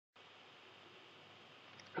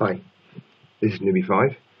Hi, this is Newbie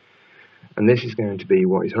 5, and this is going to be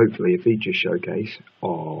what is hopefully a feature showcase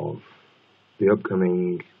of the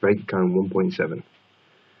upcoming VegaComb 1.7.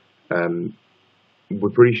 We're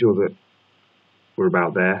pretty sure that we're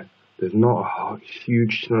about there. There's not a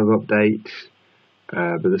huge ton of updates,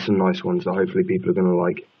 but there's some nice ones that hopefully people are going to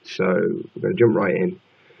like. So we're going to jump right in.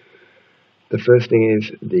 The first thing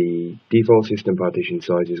is the default system partition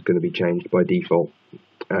size is going to be changed by default.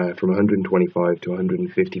 From 125 to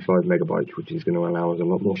 155 megabytes, which is going to allow us a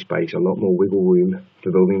lot more space, a lot more wiggle room for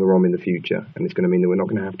building the ROM in the future, and it's going to mean that we're not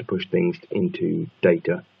going to have to push things into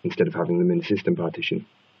data instead of having them in the system partition.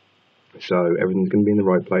 So everything's going to be in the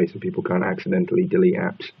right place and people can't accidentally delete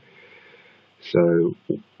apps. So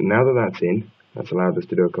now that that's in, that's allowed us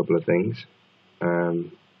to do a couple of things.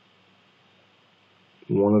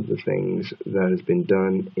 One of the things that has been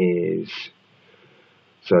done is,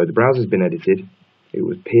 so the browser's been edited. It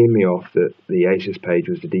was peeing me off that the ACES page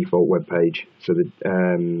was the default web page, so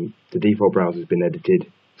the default browser has been edited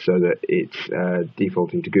so that it's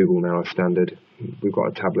defaulting to Google now as standard. We've got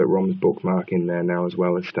a tablet ROMs bookmark in there now as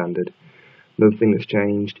well as standard. Another thing that's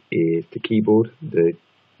changed is the keyboard, the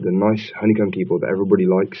nice honeycomb keyboard that everybody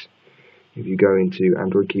likes. If you go into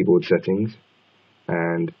Android keyboard settings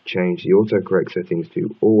and change the autocorrect settings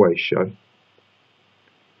to always show,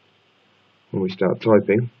 when we start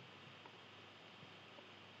typing,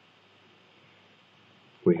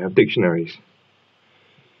 we have dictionaries.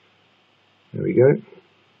 There we go.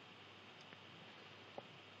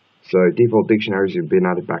 So default dictionaries have been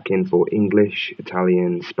added back in for English,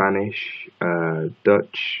 Italian, Spanish,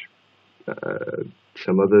 Dutch,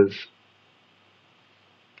 some others,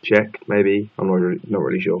 Czech maybe. I'm not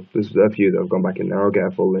really sure. There's a few that have gone back in there. I'll get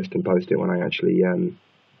a full list and post it when I actually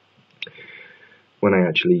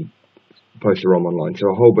post the ROM online. So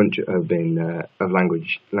a whole bunch have been of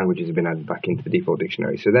languages have been added back into the default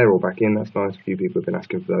dictionary. So they're all back in. That's nice. A few people have been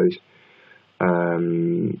asking for those.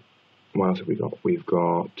 What else have we got? We've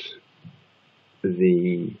got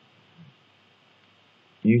the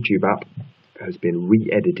YouTube app has been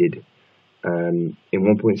re-edited. In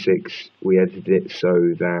 1.6 we edited it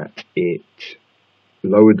so that it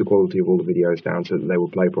lowered the quality of all the videos down so that they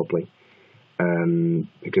would play properly,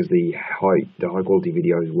 because the high quality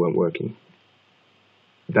videos weren't working.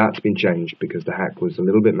 That's been changed because the hack was a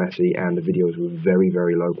little bit messy and the videos were very,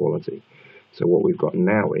 very low quality. So what we've got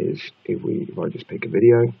now is, if I just pick a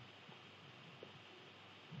video,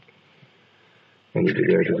 any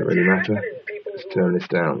video, doesn't really matter. Let's turn this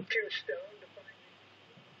down.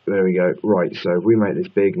 There we go. Right, so if we make this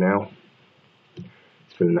big now,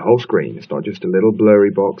 it's filling the whole screen. It's not just a little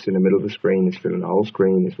blurry box in the middle of the screen, it's filling the whole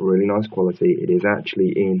screen. It's really nice quality. It is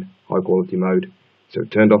actually in high quality mode. So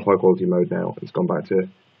it turned off high quality mode now. It's gone back to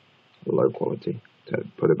low quality. So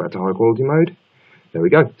put it back to high quality mode. There we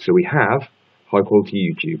go. So we have high quality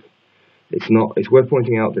YouTube. It's worth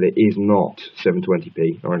pointing out that it is not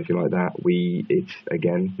 720p or anything like that. It's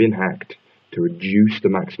again been hacked to reduce the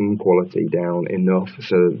maximum quality down enough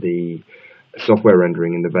so that the software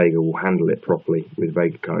rendering in the Vega will handle it properly with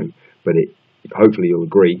VegaComb. But hopefully you'll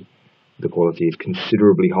agree, the quality is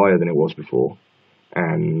considerably higher than it was before,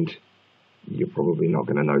 and you're probably not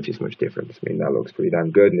going to notice much difference. I mean, that looks pretty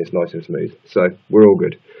damn good and it's nice and smooth. So we're all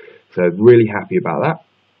good. So really happy about that.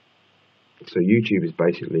 So YouTube is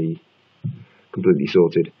basically completely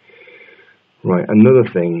sorted. Right, another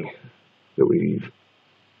thing that we've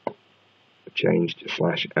changed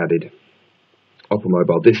 / added, Opera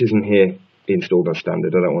Mobile. This isn't here installed as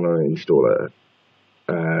standard. I don't want to install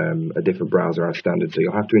a different browser as standard, so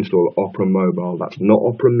you'll have to install Opera Mobile. That's not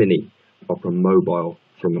Opera Mini, Opera Mobile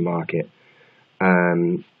from the market.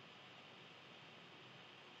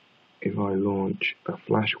 If I launch a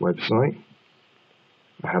Flash website,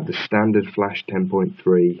 I have the standard Flash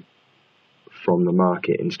 10.3 from the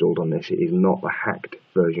market installed on this. It is not the hacked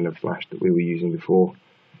version of Flash that we were using before.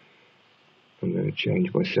 I'm going to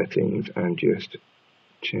change my settings and just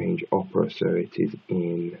change Opera so it is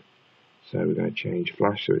in. So we're going to change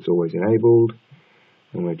Flash so it's always enabled.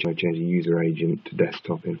 I'm going to change the user agent to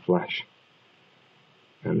desktop in Flash.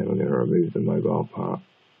 And then we're going to remove the mobile part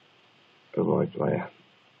of iPlayer,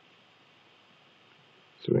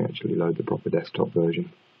 so we actually load the proper desktop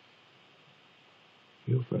version.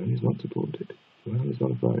 Your phone is not supported. Well, it's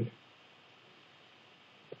not a phone.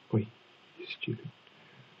 Oi, you stupid.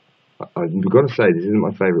 I've got to say, this isn't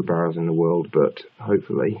my favourite browser in the world, but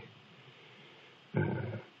hopefully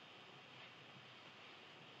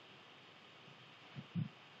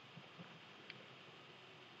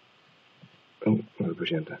I'll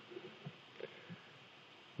push enter.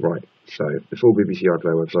 Right, So the full BBC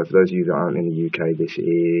iPlayer website, for those of you that aren't in the UK, this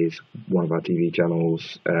is one of our TV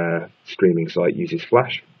channels streaming site, uses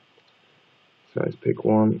Flash. So let's pick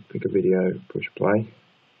one, pick a video, push play.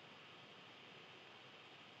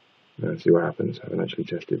 Let's see what happens. I haven't actually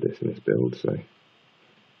tested this in this build, so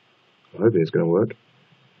I hope it's going to work.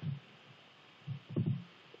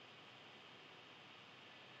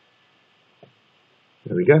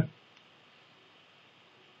 There we go.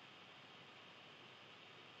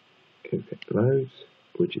 If it loads,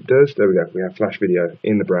 which it does, there we go. We have Flash video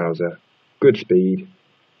in the browser. Good speed,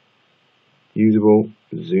 usable,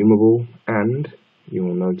 zoomable, and you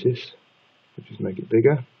will notice, I'll just make it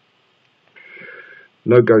bigger.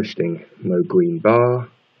 No ghosting, no green bar,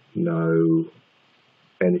 no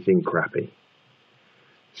anything crappy.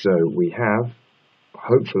 So we have,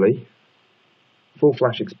 hopefully, full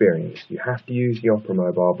Flash experience. You have to use the Opera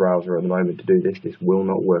mobile browser at the moment to do this. This will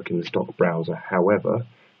not work in the stock browser. However,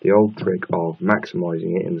 the old trick of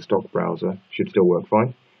maximizing it in the stock browser should still work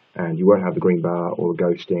fine, and you won't have the green bar or the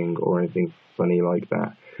ghosting or anything funny like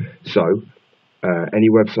that. So, any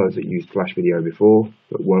websites that used Flash video before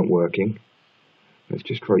that weren't working, let's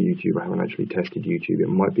just try YouTube. I haven't actually tested YouTube. It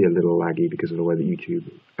might be a little laggy because of the way that YouTube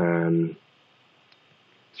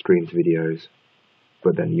streams videos,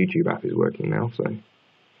 but then the YouTube app is working now, so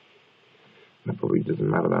that probably doesn't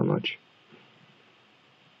matter that much.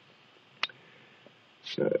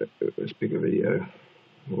 So let's pick a video.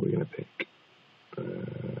 What are we going to pick?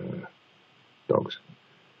 Dogs.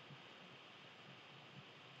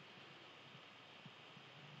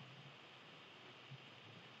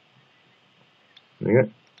 There you go.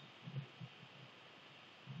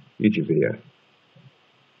 YouTube video.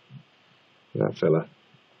 That fella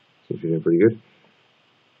seems to be doing pretty good.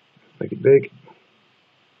 Make it big.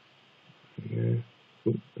 There you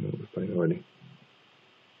go. Ooh, I know it was playing already.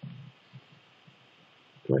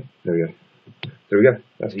 Play. There we go. There we go.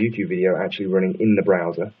 That's a YouTube video actually running in the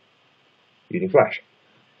browser using Flash.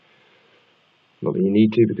 Not that you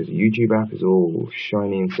need to, because the YouTube app is all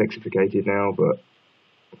shiny and sexificated now, but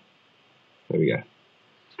there we go.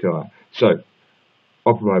 Let's kill that. So,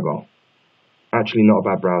 Opera Mobile. Actually not a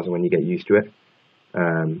bad browser when you get used to it.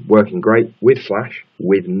 Working great with Flash,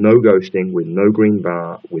 with no ghosting, with no green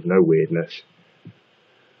bar, with no weirdness.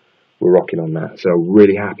 We're rocking on that, so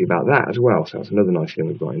really happy about that as well. So that's another nice thing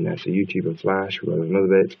we've got in there. So YouTube and Flash, we've got another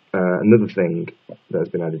bit. Another thing that's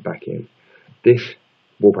been added back in. This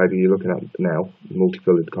wallpaper you're looking at now,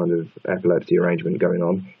 multicolored kind of epilepsy arrangement going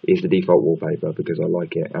on, is the default wallpaper because I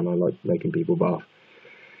like it and I like making people bath.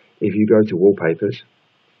 If you go to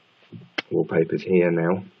wallpapers here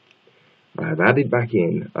now, I have added back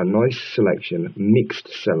in a nice selection, mixed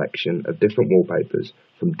selection of different wallpapers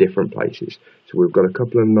from different places. So we've got a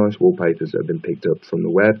couple of nice wallpapers that have been picked up from the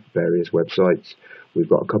web, various websites. We've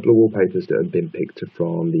got a couple of wallpapers that have been picked up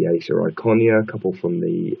from the Acer Iconia, a couple from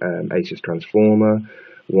the Asus Transformer,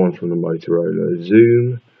 one from the Motorola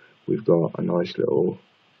Zoom. We've got a nice little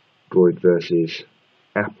Droid versus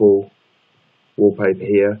Apple wallpaper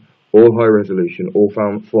here. All high resolution, all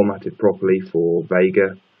formatted properly for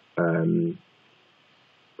Vega.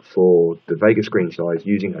 For the Vega screen size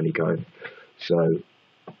using honeycomb. So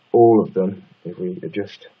all of them, if we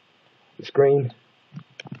adjust the screen,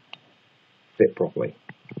 fit properly.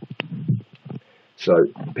 So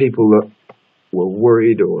people that were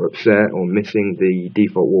worried or upset or missing the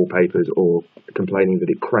default wallpapers or complaining that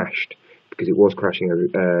it crashed, because it was crashing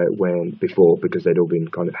before because they'd all been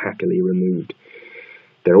kind of hackily removed,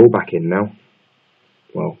 they're all back in now.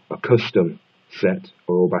 Well, a custom set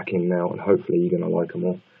are all back in now, and hopefully you're going to like them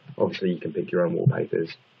all. Obviously you can pick your own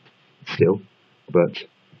wallpapers still, but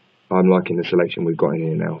I'm liking the selection we've got in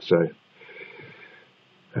here now. So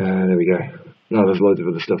there we go. Now there's loads of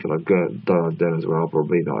other stuff that I've done as well,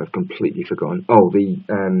 probably that I've completely forgotten. Oh, the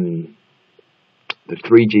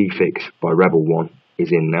 3G fix by Rebel One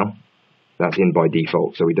is in now. That's in by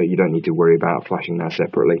default, so you don't need to worry about flashing that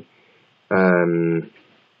separately.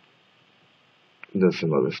 There's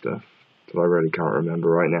some other stuff that I really can't remember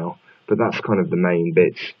right now, but that's kind of the main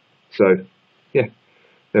bits. So yeah,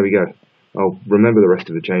 there we go. I'll remember the rest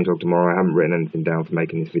of the changelog tomorrow. I haven't written anything down for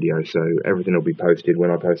making this video, so everything will be posted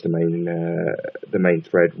when I post the main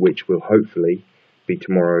thread, which will hopefully be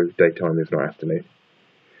tomorrow daytime, if not afternoon.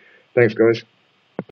 Thanks guys.